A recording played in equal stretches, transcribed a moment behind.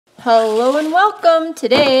Hello and welcome!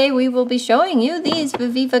 Today we will be showing you these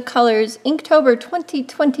Viviva Colors Inktober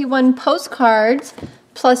 2021 postcards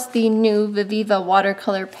plus the new Viviva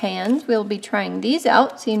watercolor pans. We'll be trying these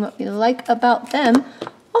out, seeing what we like about them.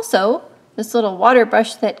 Also, this little water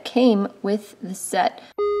brush that came with the set.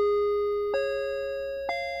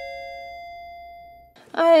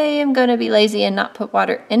 I am going to be lazy and not put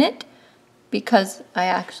water in it because I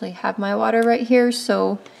actually have my water right here,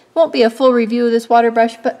 so it won't be a full review of this water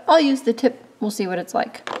brush, but I'll use the tip. We'll see what it's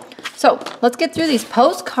like. So let's get through these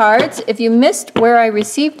postcards. If you missed where I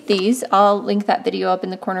received these, I'll link that video up in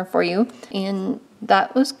the corner for you. And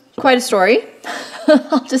that was quite a story.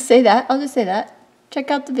 I'll just say that.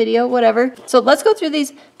 Check out the video, whatever. So let's go through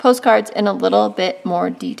these postcards in a little bit more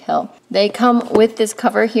detail. They come with this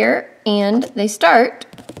cover here, and they start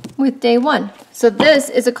with day one. So this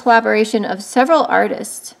is a collaboration of several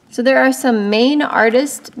artists. So there are some main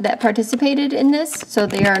artists that participated in this. So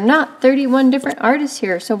there are not 31 different artists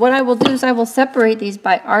here. So what I will do is I will separate these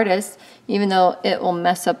by artists, even though it will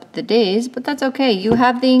mess up the days, but that's okay. You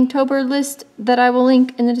have the Inktober list that I will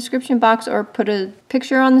link in the description box or put a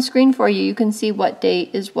picture on the screen for you. You can see what day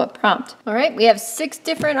is what prompt. All right, we have 6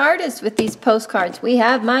 different artists with these postcards. We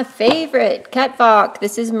have my favorite, Catfolk.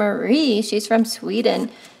 This is Marie. She's from Sweden.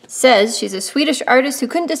 Says she's a Swedish artist who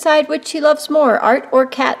couldn't decide which she loves more, art or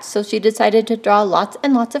cats, so she decided to draw lots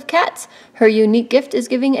and lots of cats. Her unique gift is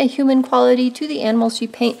giving a human quality to the animals she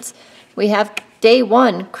paints. We have day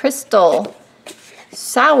 1, Crystal.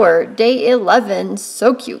 Sour, day 11,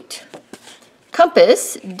 so cute.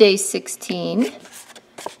 Compass, day 16.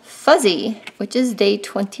 Fuzzy, which is day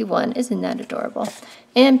 21, isn't that adorable?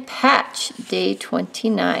 And Patch, day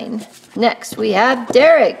 29. Next, we have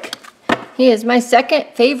Derek. He is my second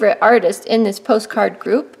favorite artist in this postcard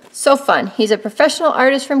group. So fun. He's a professional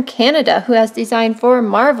artist from Canada who has designed for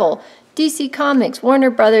Marvel, DC Comics, Warner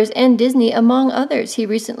Brothers, and Disney, among others. He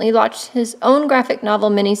recently launched his own graphic novel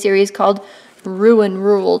miniseries called Ruin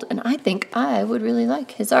Ruled, and I think I would really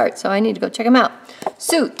like his art, so I need to go check him out.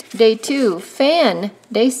 Suit, day 2. Fan,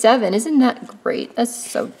 day 7. Isn't that great? That's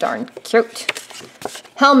so darn cute.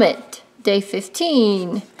 Helmet, day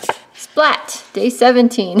 15. Splat, day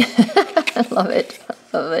 17. I love it.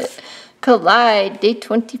 I love it. Collide, day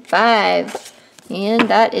 25. And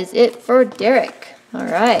that is it for Derek. All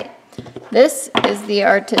right. This is the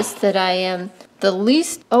artist that I am the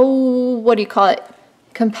least,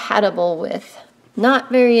 compatible with. Not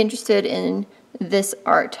very interested in this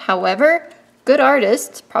art. However, good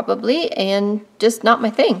artist, probably, and just not my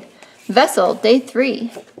thing. Vessel, day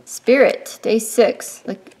 3. Spirit, day 6.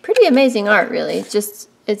 Like, pretty amazing art, really.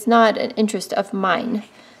 It's not an interest of mine.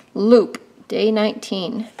 Loop, day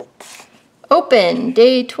 19. Open,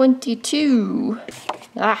 day 22.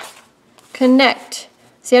 Connect.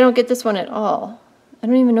 See, I don't get this one at all. I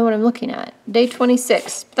don't even know what I'm looking at. Day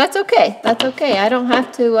 26. That's okay. That's okay. I don't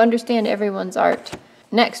have to understand everyone's art.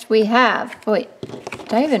 Next, we have... Oh, wait.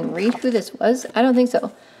 Did I even read who this was? I don't think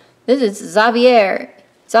so. This is Xavier.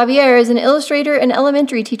 Xavier is an illustrator and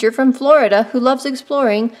elementary teacher from Florida who loves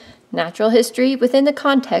exploring natural history within the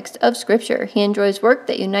context of scripture. He enjoys work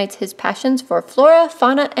that unites his passions for flora,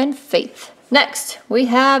 fauna, and faith. Next, we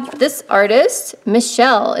have this artist.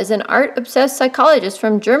 Michelle is an art-obsessed psychologist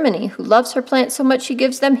from Germany who loves her plants so much she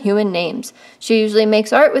gives them human names. She usually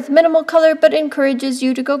makes art with minimal color but encourages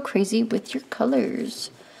you to go crazy with your colors.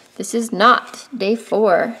 This is Not, day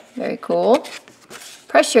 4. Very cool.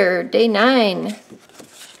 Pressure, day 9.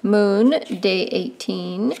 Moon, day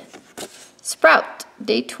 18. Sprout,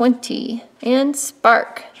 day 20. And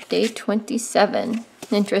Spark, day 27.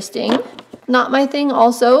 Interesting. Not my thing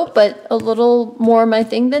also, but a little more my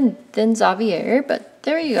thing than Xavier. But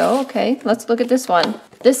there you go. Okay, let's look at this one.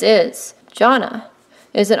 This is Jana.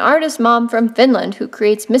 Is an artist mom from Finland who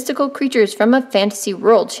creates mystical creatures from a fantasy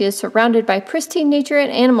world. She is surrounded by pristine nature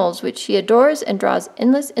and animals, which she adores and draws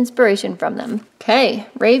endless inspiration from them. Okay,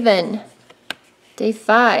 Raven, day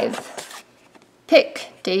 5.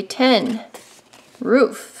 Pick, day 10.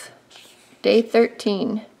 Roof, day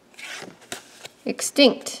 13.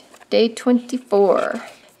 Extinct, day 24.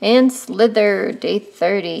 And Slither, day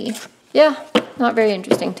 30. Yeah, not very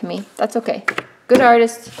interesting to me. That's okay. Good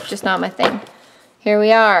artist, just not my thing. Here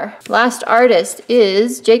we are. Last artist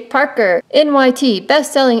is Jake Parker, NYT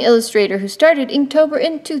best-selling illustrator who started Inktober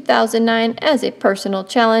in 2009 as a personal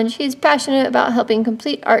challenge. He's passionate about helping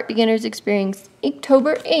complete art beginners experience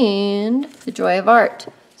Inktober and the joy of art.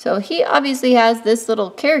 So he obviously has this little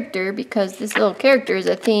character because this little character is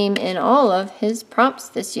a theme in all of his prompts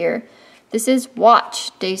this year. This is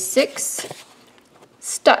Watch, day 6.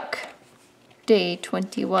 Stuck, day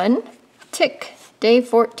 21. Tick, Day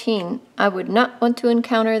 14. I would not want to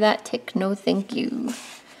encounter that tick. No, thank you.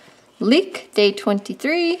 Leek, day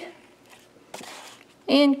 23.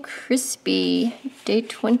 And Crispy, day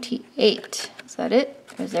 28. Is that it?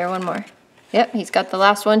 Or is there one more? Yep, he's got the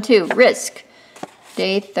last one too. Risk,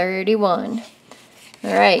 day 31.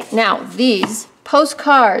 All right, now these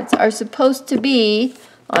postcards are supposed to be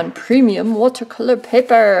on premium watercolor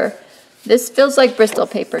paper. This feels like Bristol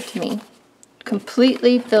paper to me.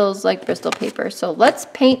 Completely feels like Bristol paper. So let's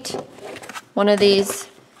paint one of these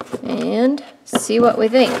and see what we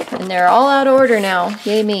think. And they're all out of order now.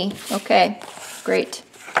 Yay me. Okay, great.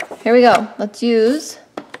 Here we go. Let's use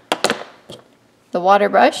the water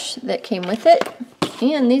brush that came with it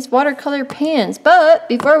and these watercolor pans. But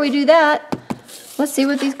before we do that, let's see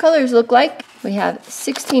what these colors look like. We have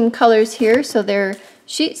 16 colors here, so their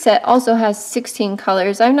sheet set also has 16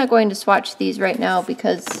 colors. I'm not going to swatch these right now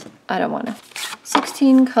because I don't want to.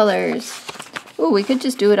 16 colors. Ooh, we could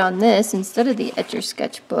just do it on this instead of the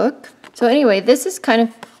Etch-a-Sketch book. So anyway, this is kind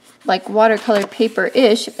of like watercolor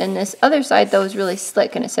paper-ish, and this other side though is really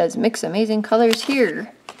slick, and it says mix amazing colors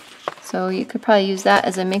here. So you could probably use that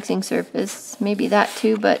as a mixing surface. Maybe that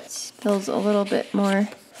too, but it feels a little bit more,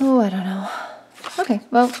 oh, I don't know. Okay,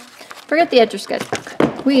 well, forget the Etch-a-Sketch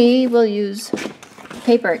book. We will use the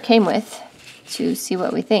paper it came with to see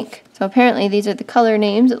what we think. So apparently these are the color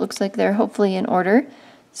names. It looks like they're hopefully in order.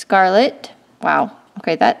 Scarlet, wow.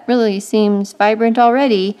 Okay, that really seems vibrant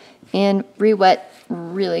already and re-wet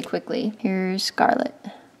really quickly. Here's Scarlet.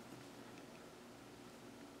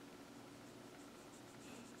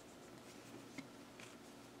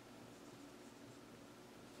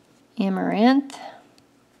 Amaranth.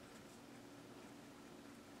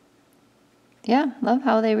 Yeah, love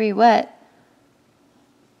how they re-wet.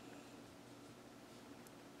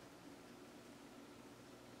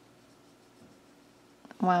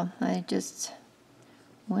 Wow, I just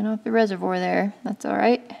went off the reservoir there. That's all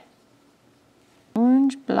right.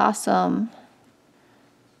 Orange Blossom.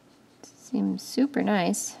 Seems super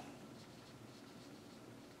nice.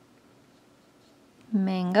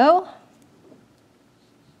 Mango.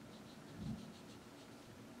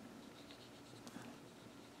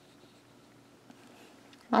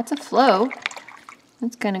 Lots of flow.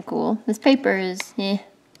 That's kind of cool. This paper is,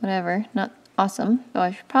 whatever, not awesome. So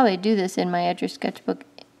I should probably do this in my Etch-a-Sketch book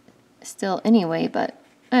still anyway, but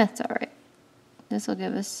that's all right. This will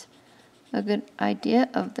give us a good idea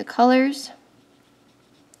of the colors.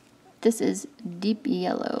 This is deep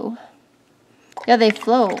yellow. Yeah, they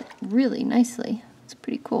flow really nicely. It's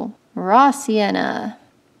pretty cool. Raw sienna.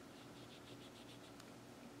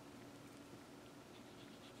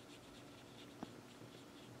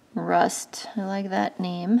 Rust. I like that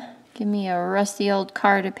name. Give me a rusty old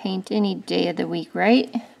car to paint any day of the week,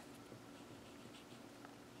 right?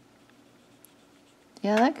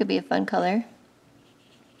 Yeah, that could be a fun color.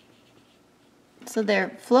 So their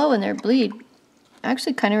flow and their bleed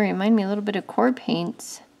actually kind of remind me a little bit of core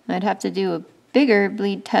paints. I'd have to do a bigger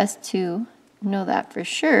bleed test to know that for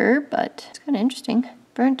sure, but it's kind of interesting.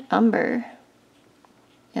 Burnt umber.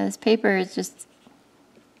 Yeah, this paper is just,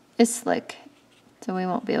 it's slick, so we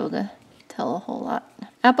won't be able to tell a whole lot.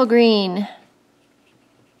 Apple green.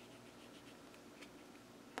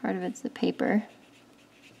 Part of it's the paper.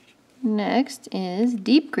 Next is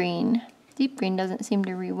deep green. Deep green doesn't seem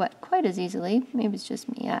to re-wet quite as easily. Maybe it's just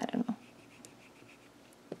me, I don't know.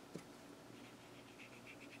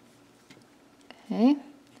 Okay.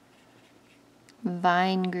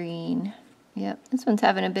 Vine green. Yep, this one's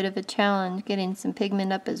having a bit of a challenge getting some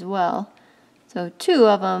pigment up as well. So two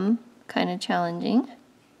of them kind of challenging.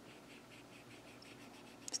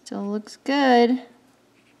 Still looks good.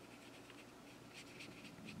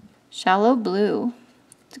 Shallow blue.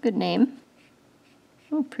 It's a good name.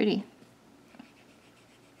 Oh, pretty.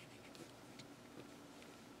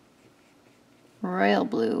 Royal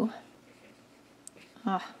blue.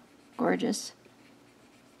 Ah, gorgeous.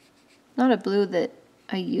 Not a blue that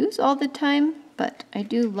I use all the time, but I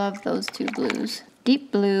do love those two blues. Deep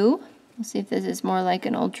blue. Let's see if this is more like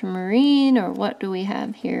an ultramarine or what do we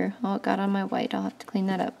have here? Oh, it got on my white. I'll have to clean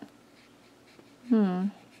that up.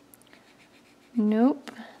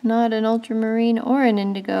 Nope, not an ultramarine or an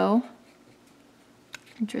indigo.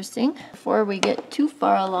 Interesting. Before we get too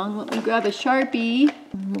far along, let me grab a Sharpie.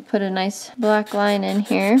 We'll put a nice black line in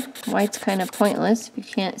here. White's kind of pointless if you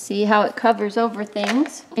can't see how it covers over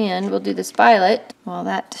things. And we'll do this violet while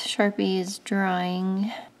that Sharpie is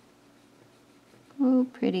drying. Oh,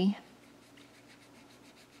 pretty.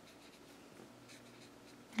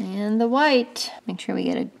 And the white. Make sure we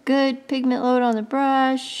get a good pigment load on the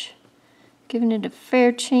brush. Giving it a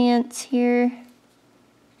fair chance here.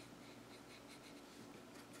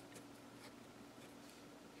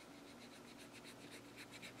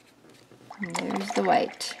 And there's the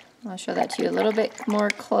white. I'll show that to you a little bit more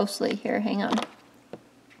closely here. Hang on.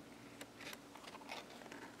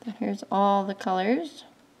 Here's all the colors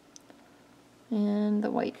and the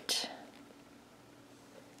white.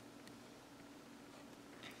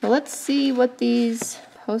 So let's see what these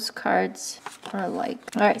postcards are like.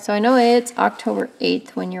 All right, so I know it's October 8th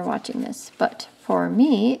when you're watching this, but for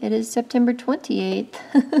me, it is September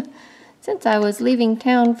 28th. Since I was leaving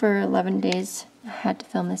town for 11 days, I had to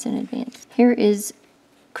film this in advance. Here is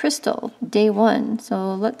Crystal, day 1.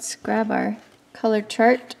 So let's grab our color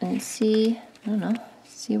chart and see, I don't know,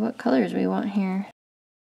 see what colors we want here.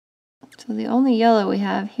 So the only yellow we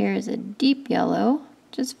have here is a deep yellow,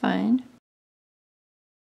 which is fine.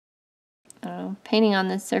 I don't know, painting on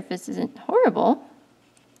this surface isn't horrible.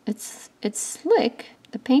 It's slick.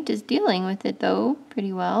 The paint is dealing with it though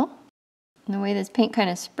pretty well. And the way this paint kind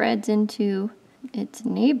of spreads into its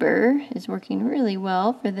neighbor is working really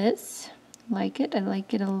well for this. I like it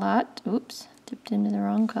a lot. Oops, dipped into the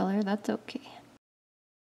wrong color, that's okay.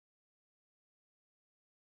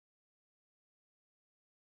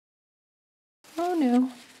 Oh no.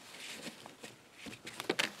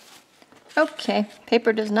 Okay,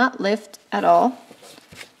 paper does not lift at all.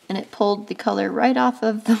 And it pulled the color right off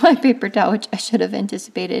of my paper towel, which I should have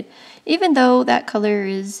anticipated. Even though that color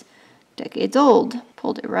is decades old,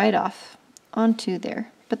 pulled it right off onto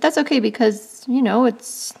there. But that's okay because, you know,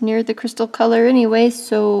 it's near the crystal color anyway,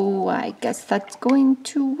 so I guess that's going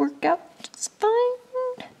to work out just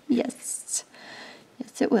fine. Yes.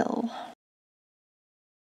 Yes, it will.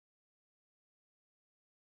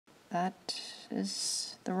 That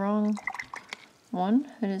is the wrong one.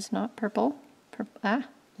 It is not purple. I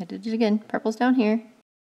did it again. Purple's down here.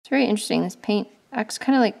 It's very interesting. This paint acts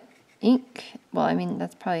kind of like ink. Well, I mean,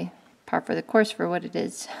 that's probably par for the course for what it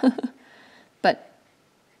is. But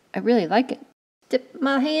I really like it. Dip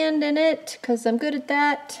my hand in it because I'm good at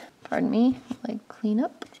that. Pardon me. Like clean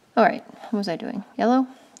up. All right. What was I doing? Yellow?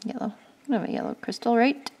 Yellow. I have a yellow crystal,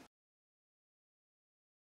 right?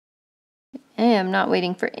 I am not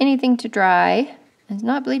waiting for anything to dry. It's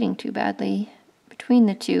not bleeding too badly between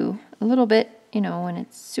the two. A little bit, you know, when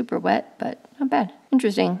it's super wet, but not bad.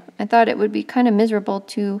 Interesting. I thought it would be kind of miserable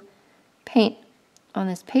to paint on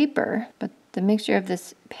this paper, but the mixture of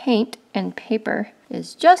this paint and paper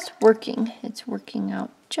is just working. It's working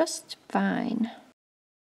out just fine.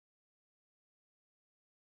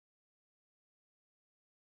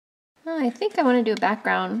 I think I want to do a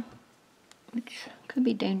background, which could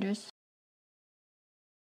be dangerous.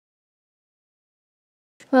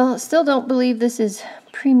 Well, still don't believe this is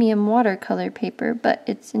premium watercolor paper, but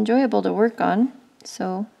it's enjoyable to work on,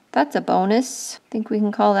 so that's a bonus. I think we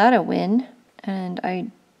can call that a win. And I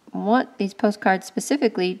want these postcards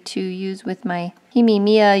specifically to use with my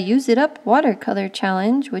Himimiya Use It Up watercolor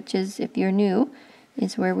challenge, which is, if you're new,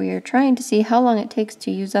 is where we are trying to see how long it takes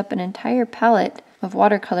to use up an entire palette of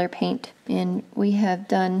watercolor paint. And we have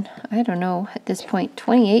done, I don't know, at this point,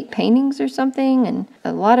 28 paintings or something, and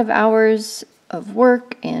a lot of hours of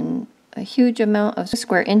work and a huge amount of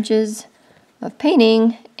square inches of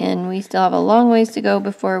painting, and we still have a long ways to go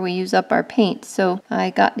before we use up our paint. So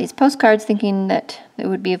I got these postcards thinking that it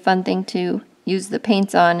would be a fun thing to use the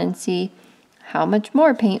paints on and see how much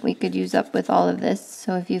more paint we could use up with all of this.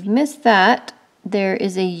 So if you've missed that, there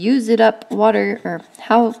is a Use It Up water, or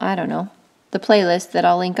how, I don't know, the playlist that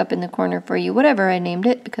I'll link up in the corner for you, whatever I named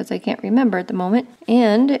it, because I can't remember at the moment,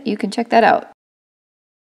 and you can check that out.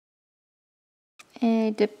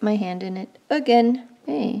 I dipped my hand in it again.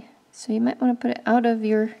 Hey, so you might want to put it out of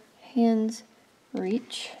your hand's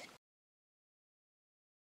reach.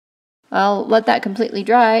 I'll let that completely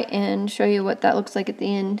dry and show you what that looks like at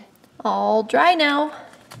the end. All dry now.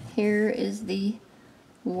 Here is the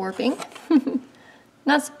warping.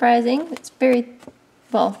 Not surprising. It's very,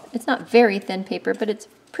 well, it's not very thin paper, but it's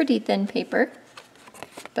pretty thin paper.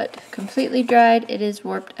 But completely dried, it is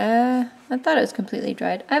warped. I thought it was completely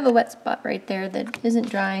dried. I have a wet spot right there that isn't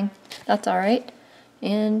drying. That's all right.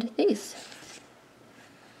 And these.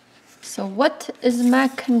 So what is my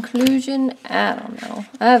conclusion? I don't know.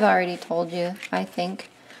 I've already told you, I think.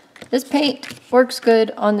 This paint works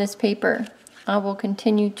good on this paper. I will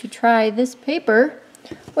continue to try this paper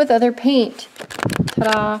with other paint.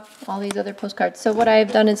 Ta-da! All these other postcards. So what I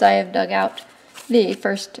have done is I have dug out the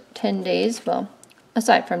first 10 days. Well,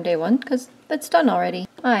 aside from day 1, because that's done already.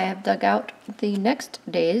 I have dug out the next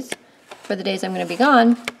days. For the days I'm going to be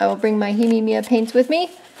gone, I will bring my Himimiya paints with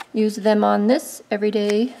me, use them on this every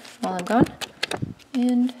day while I'm gone,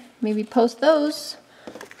 and maybe post those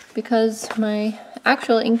because my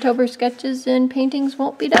actual Inktober sketches and paintings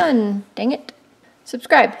won't be done. Dang it.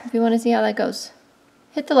 Subscribe if you want to see how that goes.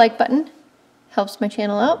 Hit the like button, Helps my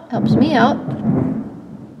channel out, helps me out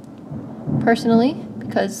personally,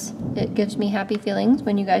 because it gives me happy feelings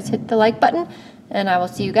when you guys hit the like button. And I will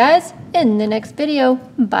see you guys in the next video.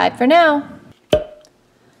 Bye for now.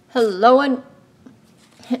 Hello and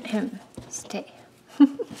stay.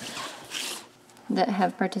 That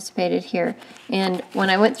have participated here. And when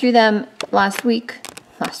I went through them last week,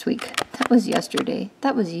 that was yesterday.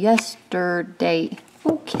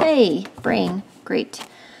 Okay, brain, great.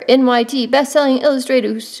 NYT, best-selling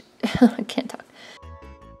illustrators, I can't talk.